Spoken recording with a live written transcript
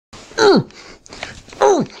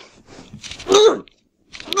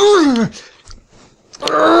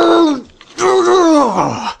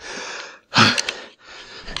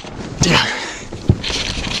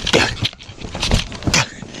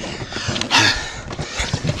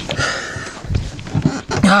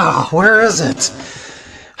Ah, where is it?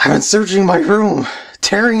 I've been searching my room,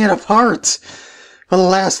 tearing it apart for the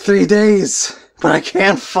last 3 days, but I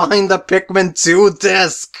can't find the Pikmin 2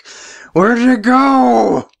 disc. Where did it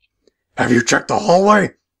go? Have you checked the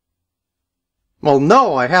hallway? Well,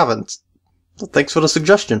 no, I haven't. Well, thanks for the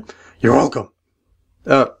suggestion. You're welcome.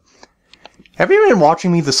 Have you been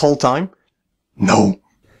watching me this whole time? No.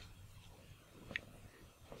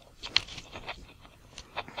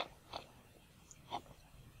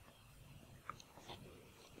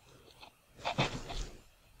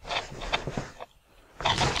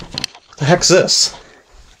 The heck's this?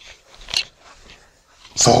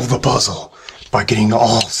 Solve the puzzle by getting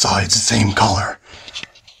all sides the same color.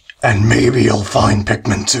 And maybe you'll find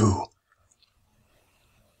Pikmin 2.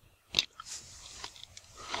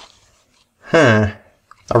 Huh.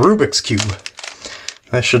 A Rubik's Cube.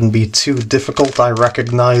 That shouldn't be too difficult. I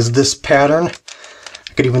recognize this pattern.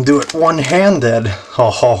 I could even do it one-handed.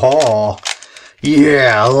 Ho ho ho.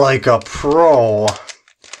 Yeah, like a pro.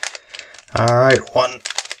 Alright, one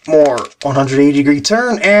more 180-degree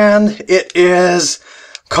turn, and it is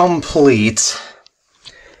complete.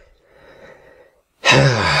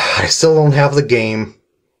 I still don't have the game.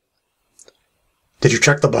 Did you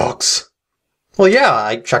check the box? Well, yeah,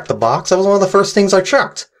 I checked the box. That was one of the first things I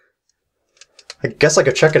checked. I guess I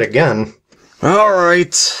could check it again.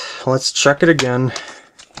 Alright, let's check it again.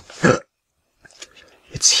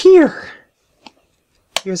 It's here.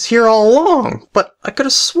 It was here all along, but I could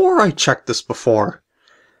have swore I checked this before.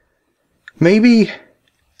 Maybe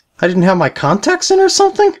I didn't have my contacts in or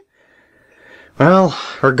something? Well,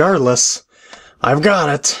 regardless, I've got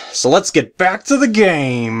it. So let's get back to the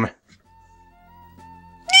game.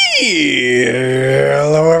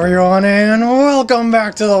 Hello everyone, and welcome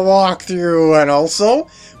back to the walkthrough, and also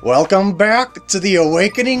welcome back to the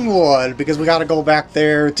Awakening Wood, because we gotta go back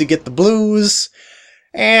there to get the blues.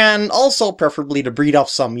 And also, preferably to breed up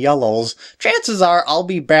some yellows. Chances are I'll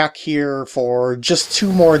be back here for just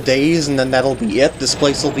 2 more days, and then that'll be it. This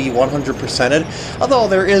place will be 100%ed. Although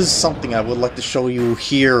there is something I would like to show you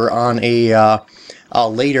here on a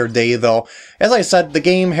later day, though. As I said, the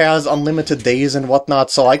game has unlimited days and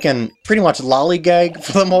whatnot, so I can pretty much lollygag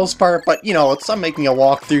for the most part. But, you know, I'm making a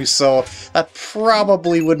walkthrough, so that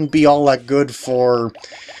probably wouldn't be all that good for,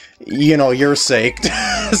 you know, your sake.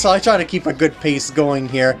 So I try to keep a good pace going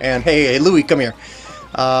here. And hey, Louie, come here.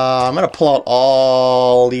 I'm gonna pull out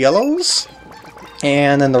all the yellows,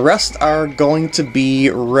 and then the rest are going to be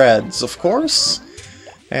reds, of course.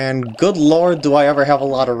 And good lord, do I ever have a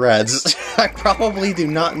lot of reds. I probably do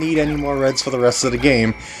not need any more reds for the rest of the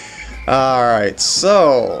game. Alright,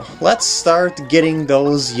 so let's start getting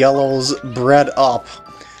those yellows bred up,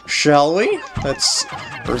 shall we? Let's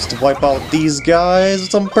first wipe out these guys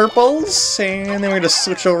with some purples, and then we're going to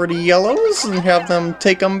switch over to yellows and have them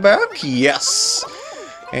take them back. Yes!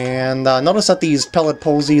 And notice that these pellet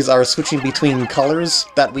posies are switching between colors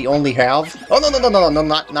that we only have. Oh, no, no, no, no, no,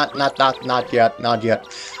 not yet, not yet.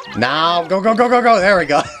 Now, go, go, go, go, go, there we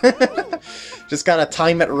go. Just gotta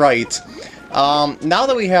time it right. Now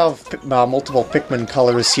that we have multiple Pikmin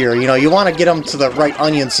colors here, you know, you want to get them to the right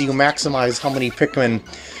onion so you maximize how many Pikmin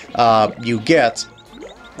you get.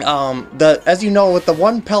 As you know, with the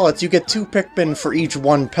 1 pellets, you get 2 Pikmin for each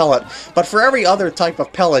 1 pellet. But for every other type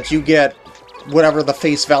of pellet, you get whatever the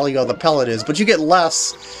face value of the pellet is, but you get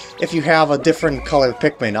less if you have a different color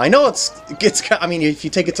Pikmin. I know I mean, if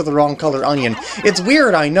you take it to the wrong color onion. It's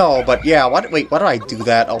weird, I know, but yeah, wait, why did I do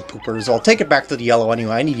that? Oh, poopers. I'll take it back to the yellow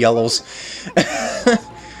anyway. I need yellows.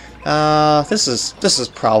 This is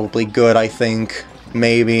probably good, I think.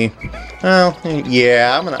 Maybe. Well,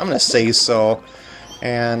 yeah, I'm gonna say so.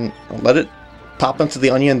 And let it pop into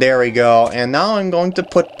the onion. There we go. And now I'm going to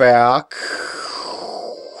put back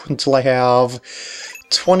until I have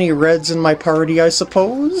 20 reds in my party, I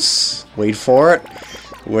suppose. Wait for it.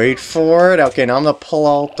 Wait for it. Okay, now I'm gonna pull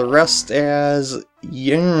out the rest as...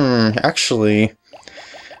 actually...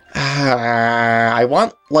 I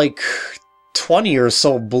want, like, 20 or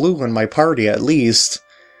so blue in my party, at least.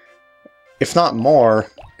 If not more.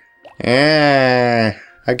 I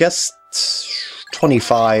guess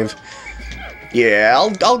 25. Yeah,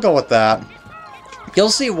 I'll go with that. You'll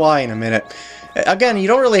see why in a minute. Again, you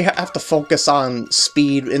don't really have to focus on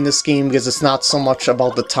speed in this game because it's not so much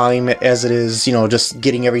about the time as it is, you know, just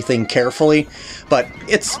getting everything carefully. But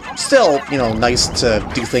it's still, you know, nice to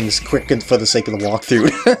do things quick and for the sake of the walkthrough.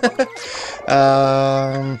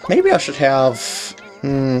 Maybe I should have...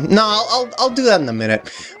 no, I'll do that in a minute.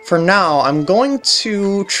 For now, I'm going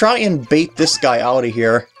to try and bait this guy out of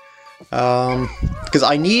here. Because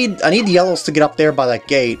I need the yellows to get up there by that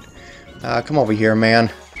gate. Come over here, man.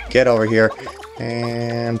 Get over here.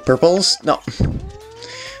 And purples? No.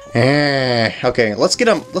 Okay, let's get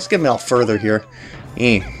him out further here.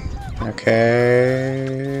 Okay.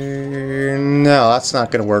 No, that's not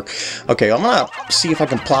gonna work. Okay, I'm gonna see if I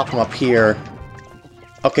can plop him up here.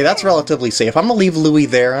 Okay, that's relatively safe. I'm gonna leave Louie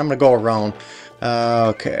there. I'm gonna go around.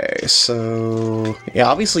 Okay, so... yeah,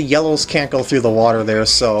 obviously yellows can't go through the water there,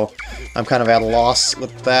 so I'm kind of at a loss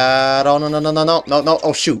with that. Oh, no, no, no, no, no, no, no.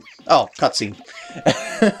 Oh, shoot. Oh, cutscene.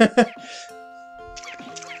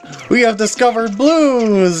 We have discovered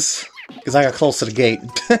blues! Because I got close to the gate.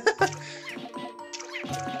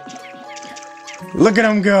 Look at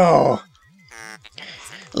them go!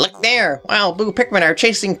 Look there! Wild blue Pikmin are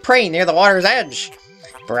chasing prey near the water's edge.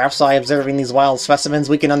 Perhaps by observing these wild specimens,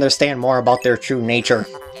 we can understand more about their true nature.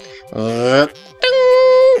 I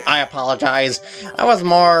apologize. I was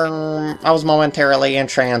momentarily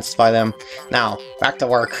entranced by them. Now, back to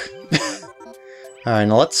work. Alright,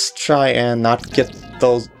 now let's try and not get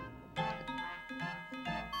those...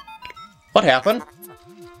 What happened?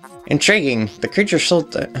 Intriguing. The creature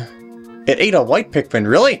showed that... It ate a white Pikmin,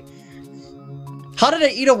 really? How did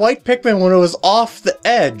it eat a white Pikmin when it was off the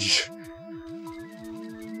edge?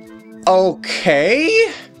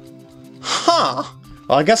 Okay... Huh.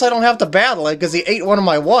 Well, I guess I don't have to battle it, because he ate one of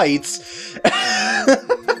my whites.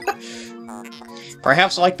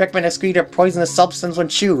 Perhaps white Pikmin excrete a poisonous substance when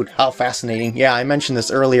chewed. How fascinating. Yeah, I mentioned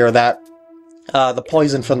this earlier, that the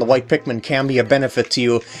poison from the white Pikmin can be a benefit to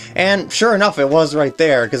you. And sure enough, it was right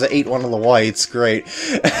there, because it ate one of the whites. Great.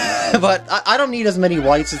 But I don't need as many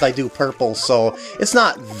whites as I do purple, so it's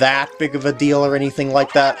not that big of a deal or anything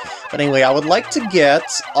like that. But anyway, I would like to get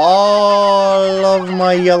all of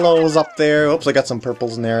my yellows up there. Oops, I got some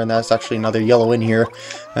purples in there, and that's actually another yellow in here.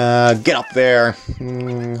 Get up there.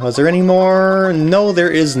 Was there any more? No, there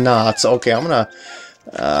is not. So, okay, I'm gonna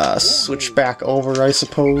switch back over, I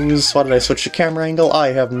suppose. Why did I switch the camera angle?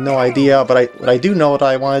 I have no idea, but what I do know what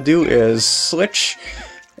I want to do is switch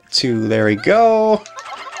to, there we go.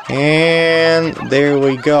 And there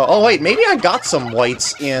we go. Oh wait, maybe I got some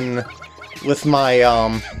whites in with my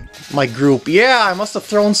my group. Yeah, I must have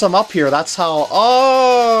thrown some up here. That's how...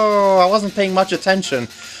 Oh, I wasn't paying much attention.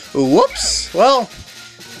 Whoops. Well,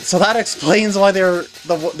 so that explains why there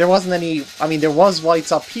wasn't any... I mean, there was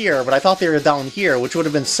whites up here, but I thought they were down here, which would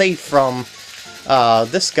have been safe from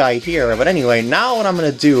this guy here. But anyway, now what I'm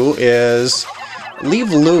going to do is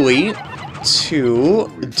leave Louie to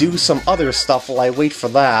do some other stuff while I wait for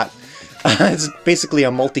that. It's basically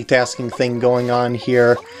a multitasking thing going on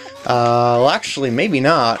here. Well, actually, maybe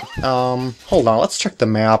not. Hold on, let's check the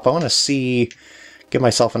map. I want to see... give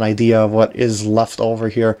myself an idea of what is left over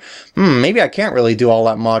here. Maybe I can't really do all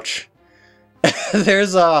that much.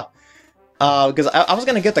 There's a... because I was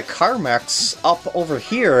going to get the Carmex up over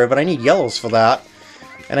here, but I need yellows for that.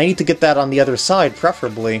 And I need to get that on the other side,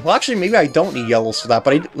 preferably. Well, actually, maybe I don't need yellows for that,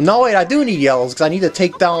 but no, wait, I do need yellows, because I need to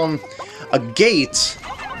take down a gate.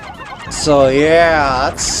 So,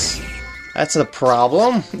 yeah, that's a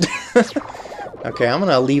problem. Okay, I'm going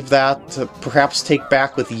to leave that to perhaps take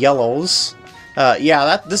back with yellows.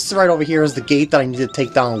 Yeah, this right over here is the gate that I need to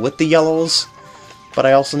take down with the yellows. But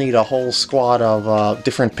I also need a whole squad of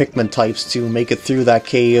different Pikmin types to make it through that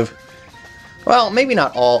cave. Well, maybe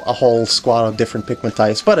not a whole squad of different Pikmin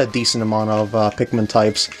types, but a decent amount of Pikmin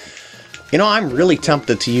types. You know, I'm really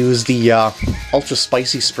tempted to use the ultra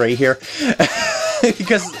spicy spray here.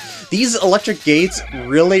 Because these electric gates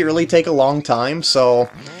really, really take a long time, so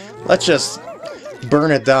let's just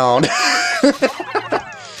burn it down.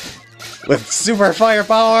 With super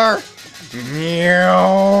firepower!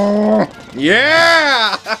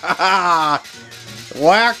 Yeah!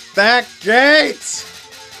 Whack that gate!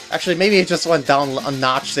 Actually, maybe it just went down a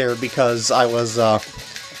notch there because I was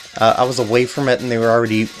away from it and they were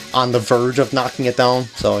already on the verge of knocking it down.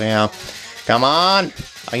 So yeah, come on!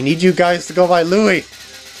 I need you guys to go by Louie.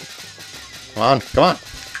 Come on,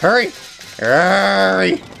 hurry,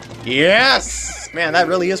 hurry! Yes, man, that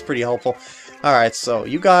really is pretty helpful. All right, so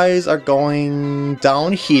you guys are going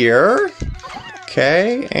down here.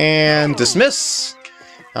 Okay, and dismiss.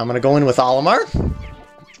 I'm gonna go in with Olimar.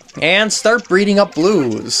 And start breeding up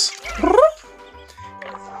blues. Woo!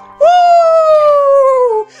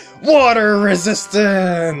 Water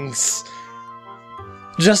resistance!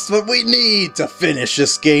 Just what we need to finish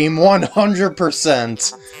this game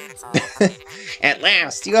 100%. At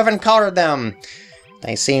last, you have encountered them.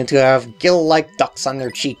 They seem to have gill-like ducts on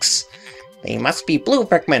their cheeks. They must be blue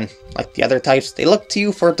Pikmin. Like the other types, they look to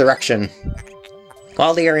you for direction.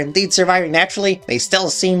 While they are indeed surviving naturally, they still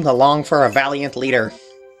seem to long for a valiant leader.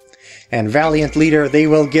 And valiant leader they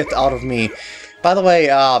will get out of me. By the way,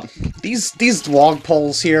 these log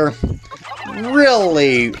poles here,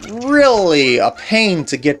 really a pain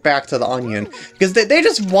to get back to the onion. Because they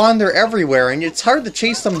just wander everywhere, and it's hard to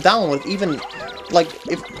chase them down with even,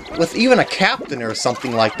 with even a captain or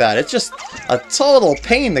something like that. It's just a total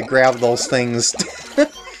pain to grab those things.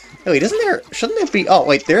 Wait, shouldn't there be, oh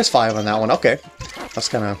wait, there's 5 on that one, okay. That's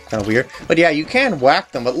kind of weird. But yeah, you can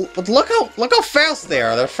whack them, but look how fast they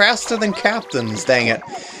are. They're faster than captains, dang it.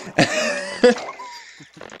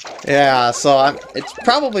 Yeah, so it's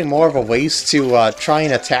probably more of a waste to try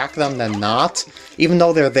and attack them than not, even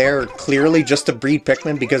though they're there clearly just to breed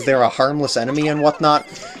Pikmin because they're a harmless enemy and whatnot.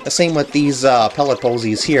 The same with these pellet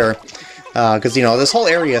posies here, because, you know, this whole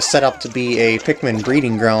area is set up to be a Pikmin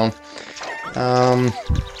breeding ground.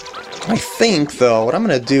 I think, though, what I'm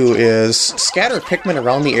going to do is scatter Pikmin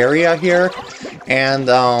around the area here and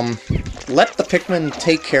let the Pikmin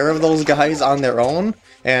take care of those guys on their own.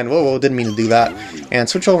 And, whoa, didn't mean to do that. And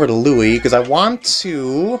switch over to Louie, because I want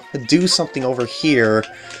to do something over here.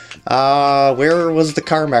 Where was the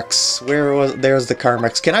Carmex? There's the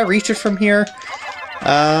Carmex. Can I reach it from here?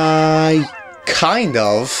 Kind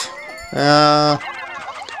of.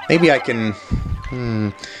 Maybe I can,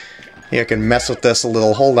 maybe I can mess with this a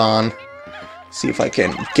little. Hold on. See if I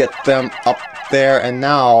can get them up there. And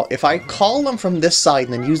now, if I call them from this side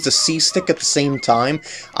and then use the C-stick at the same time,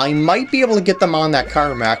 I might be able to get them on that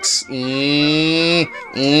Carmex.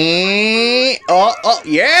 Oh,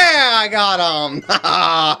 yeah, I got them!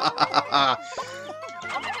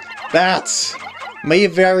 That may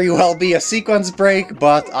very well be a sequence break,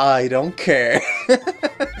 but I don't care.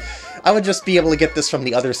 I would just be able to get this from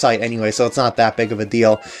the other side anyway, so it's not that big of a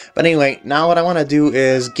deal. But anyway, now what I want to do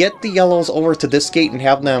is get the yellows over to this gate and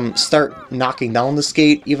have them start knocking down this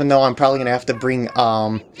gate, even though I'm probably going to have to bring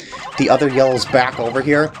the other yellows back over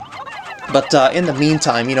here. But in the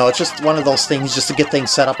meantime, you know, it's just one of those things just to get things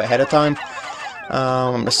set up ahead of time.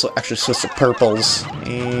 I'm going to actually switch to purples.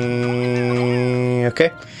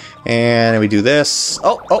 Okay. And we do this.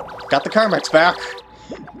 Oh, got the Carmex back.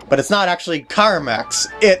 But it's not actually Carmex.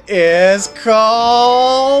 It is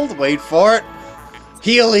called... wait for it.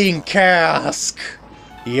 Healing Cask.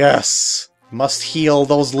 Yes. Must heal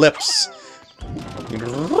those lips.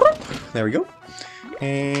 There we go.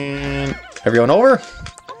 And everyone over.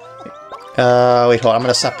 Wait, hold on. I'm going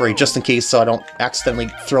to separate just in case so I don't accidentally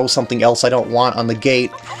throw something else I don't want on the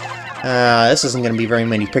gate. This isn't going to be very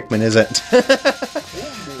many Pikmin, is it?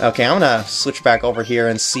 Okay, I'm gonna switch back over here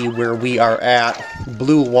and see where we are at,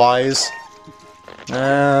 blue-wise.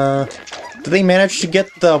 Did they manage to get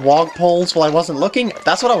the wog poles while I wasn't looking?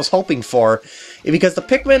 That's what I was hoping for. Because the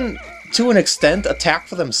Pikmin, to an extent, attack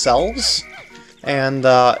for themselves. And,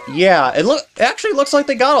 yeah, it actually looks like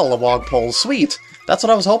they got all the wog poles. Sweet! That's what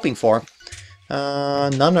I was hoping for.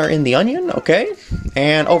 None are in the onion, okay.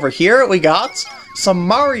 And over here we got some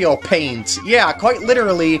Mario paint. Yeah, quite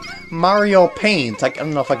literally Mario paint. I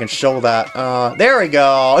don't know if I can show that. There we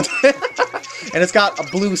go. And it's got a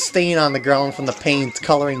blue stain on the ground from the paint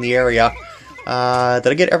coloring the area. Did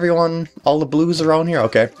I get all the blues around here?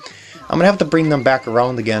 Okay. I'm gonna have to bring them back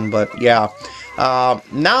around again, but yeah.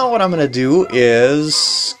 Now what I'm gonna do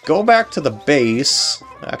is go back to the base.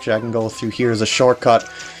 Actually, I can go through here as a shortcut.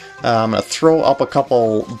 I'm gonna throw up a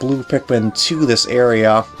couple blue Pikmin to this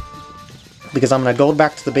area, because I'm going to go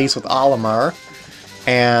back to the base with Olimar,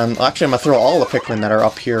 and actually I'm going to throw all the Pikmin that are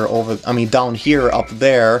up here down here up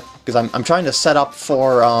there, because I'm trying to set up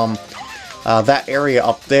for that area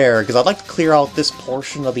up there, because I'd like to clear out this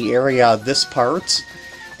portion of the area, this part,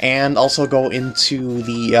 and also go into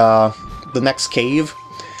the next cave.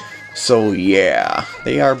 So yeah,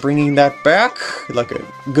 they are bringing that back, like a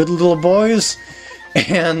good little boys,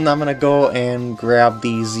 and I'm going to go and grab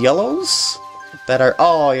these yellows. That are,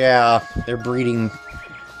 oh yeah, they're breeding,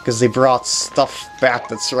 because they brought stuff back,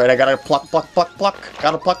 that's right, I gotta pluck,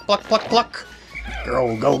 gotta pluck,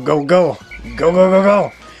 go,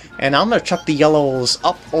 and I'm gonna chuck the yellows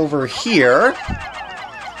up over here,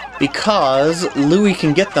 because Louie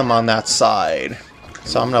can get them on that side.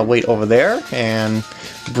 So I'm gonna wait over there, and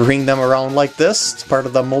bring them around like this. It's part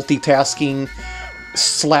of the multitasking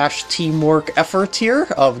 / teamwork effort here,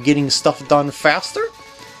 of getting stuff done faster.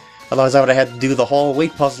 Otherwise I would have had to do the whole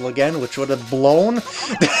weight puzzle again, which would have blown.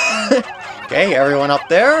 Okay, everyone up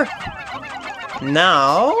there.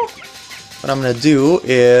 Now, what I'm going to do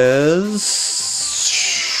is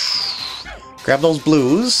grab those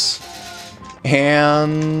blues.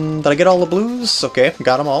 And did I get all the blues? Okay,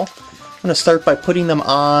 got them all. I'm going to start by putting them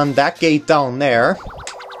on that gate down there,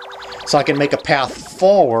 so I can make a path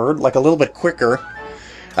forward, like a little bit quicker.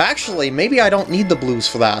 Actually, maybe I don't need the blues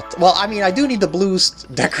for that. Well, I mean, I do need the blues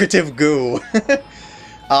decorative goo.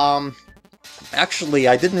 Actually,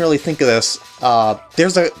 I didn't really think of this.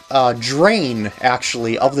 There's a drain,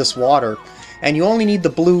 actually, of this water, and you only need the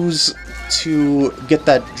blues to get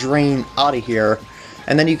that drain out of here.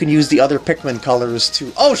 And then you can use the other Pikmin colors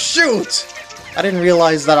to... Oh, shoot! I didn't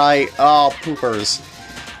realize that Oh, poopers.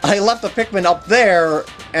 I left the Pikmin up there,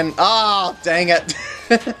 and... Ah, dang it.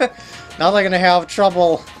 Now they're gonna have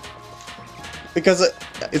trouble. Because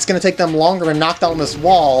it's gonna take them longer to knock down this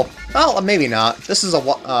wall. Well, maybe not. This is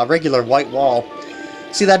a regular white wall.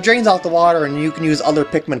 See, that drains out the water, and you can use other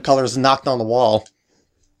Pikmin colors to knock down the wall.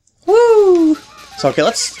 Woo! So, okay,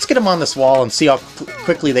 let's get them on this wall and see how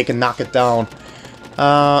quickly they can knock it down.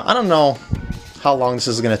 I don't know how long this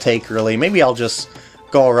is going to take, really. Maybe I'll just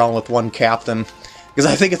go around with one captain, because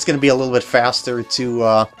I think it's going to be a little bit faster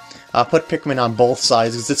to put Pikmin on both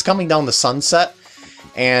sides, because it's coming down the sunset,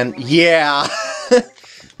 and yeah,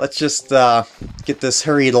 let's just get this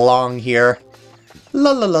hurried along here.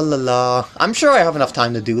 La la la la la. I'm sure I have enough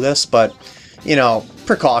time to do this, but, you know,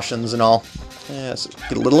 precautions and all. Yeah, so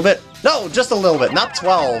get a little bit. No, just a little bit, not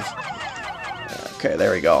 12. Okay,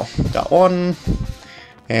 there we go. Got one.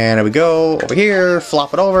 And there we go, over here,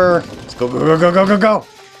 flop it over. Let's go, go, go, go, go, go, go.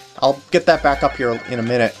 I'll get that back up here in a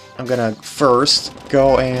minute. I'm gonna first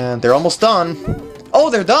go, and they're almost done. Oh,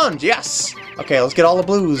 they're done, yes! Okay, let's get all the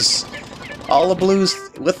blues. All the blues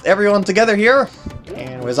with everyone together here.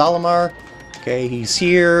 And where's Olimar? Okay, he's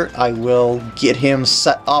here. I will get him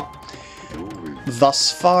set up thus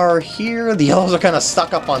far here. The yellows are kind of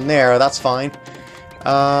stuck up on there, that's fine.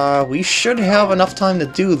 We should have enough time to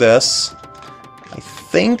do this. I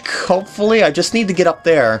think, hopefully. I just need to get up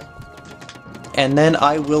there. And then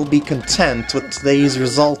I will be content with today's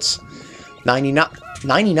results.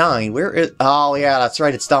 99, where is... Oh, yeah, that's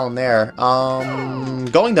right, it's down there.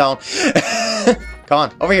 Going down. Come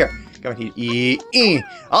on, over here. Come on,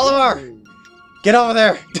 Olimar! Get over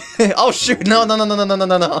there! Oh, shoot, no.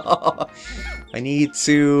 I need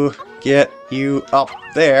to get you up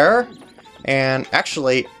there. And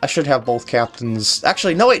actually, I should have both captains.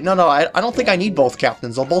 Actually, no, wait, no, I don't think I need both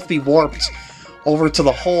captains. They'll both be warped over to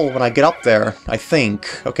the hole when I get up there, I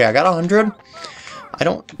think. Okay, I got 100. I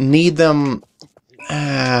don't need them.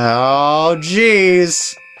 Oh,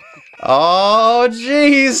 jeez. Oh,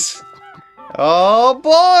 jeez. Oh,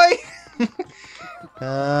 boy.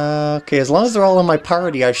 Okay, as long as they're all in my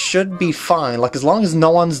party, I should be fine. Like, as long as no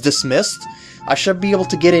one's dismissed, I should be able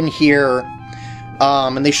to get in here.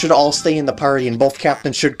 And they should all stay in the party, and both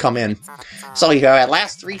captains should come in. So you have at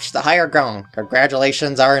last reached the higher ground.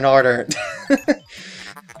 Congratulations are in order.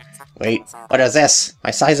 Wait, what is this?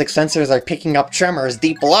 My seismic sensors are picking up tremors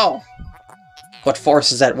deep below. What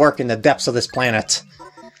force is at work in the depths of this planet?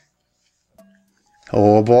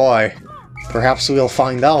 Oh boy. Perhaps we'll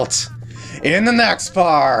find out in the next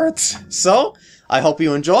part. So, I hope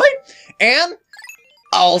you enjoyed, and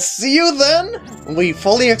I'll see you then when we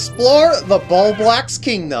fully explore the Bulblax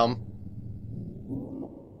Kingdom.